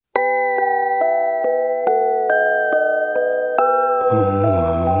I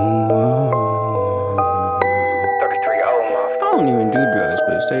don't even do drugs,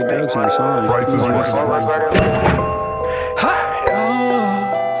 but say drugs in the song.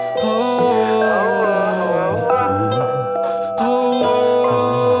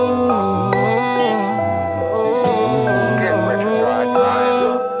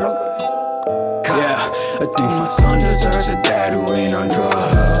 I think my son deserves a dad who ain't on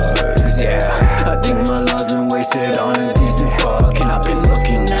drugs, yeah. I think my love's been wasted on a decent fuck, and I've been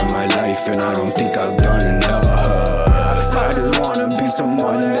looking at my life and I don't think I've done enough. I just wanna be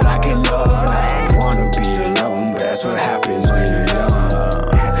someone that I can love, and I don't wanna be alone, but that's what happens when you're young.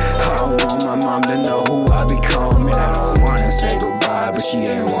 I don't want my mom to know who I become, and I don't wanna say goodbye, but she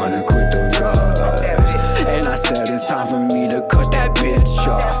ain't wanna quit those drugs. And I said it's time for me to cut that bitch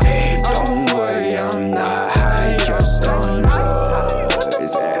off. Hey, don't worry, I'm not high, just on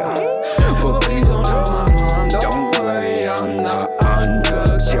drugs, yeah. But please don't tell my mom, don't worry, I'm not on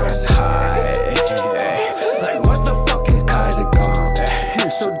drugs, just high. Like what the fuck is Kysaac gone?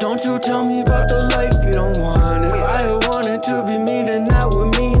 So don't you tell me about the life you don't want. If I had wanted to be me, then that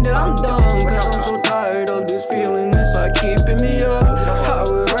would mean that I'm dumb. Cause I'm so tired of this feeling, it's like keeping me up. I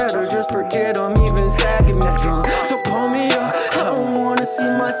would rather just forget I'm even sad, get me drunk. So pull me up, I don't wanna see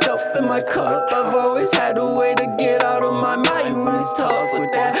myself in my cup. I've always had a way to get out of my mind when it's tough.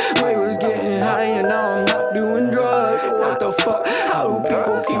 But that way was getting high and now I'm not doing drugs. What the fuck, how do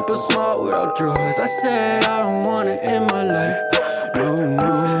people keep us smart without drugs? I said I don't want it in my life, no,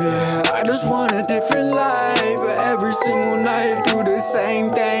 yeah. I just want a different life, but every single night do the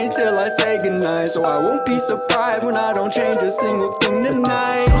same things till I say goodnight. So I won't be surprised when I don't change a single thing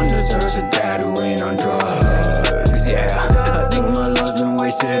tonight. My son deserves a dad who ain't on drugs, yeah. I think my love's been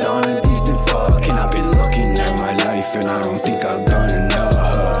wasted on a decent fuck, and I've been looking at my life and I don't think I've done enough.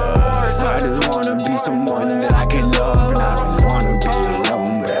 I just wanna be someone that I can love, and I don't wanna be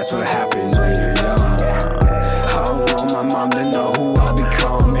alone, but that's what happens when you're young. I don't want my mom to know who I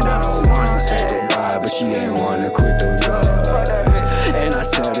become, and I don't wanna say goodbye, but she ain't wanna quit those drugs. And I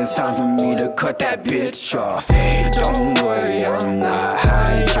said it's time for me to cut that bitch off. Hey, don't worry, I'm not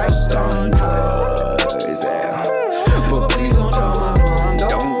high, just on drugs, yeah. But please don't tell my mom,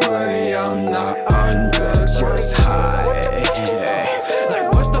 don't worry, I'm not on drugs, just high. Like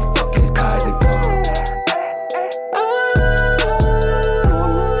what the fuck is Kysaac gone?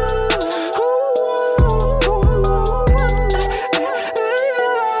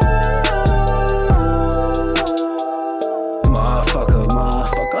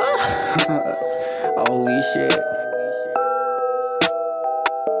 Motherfucker. Holy shit.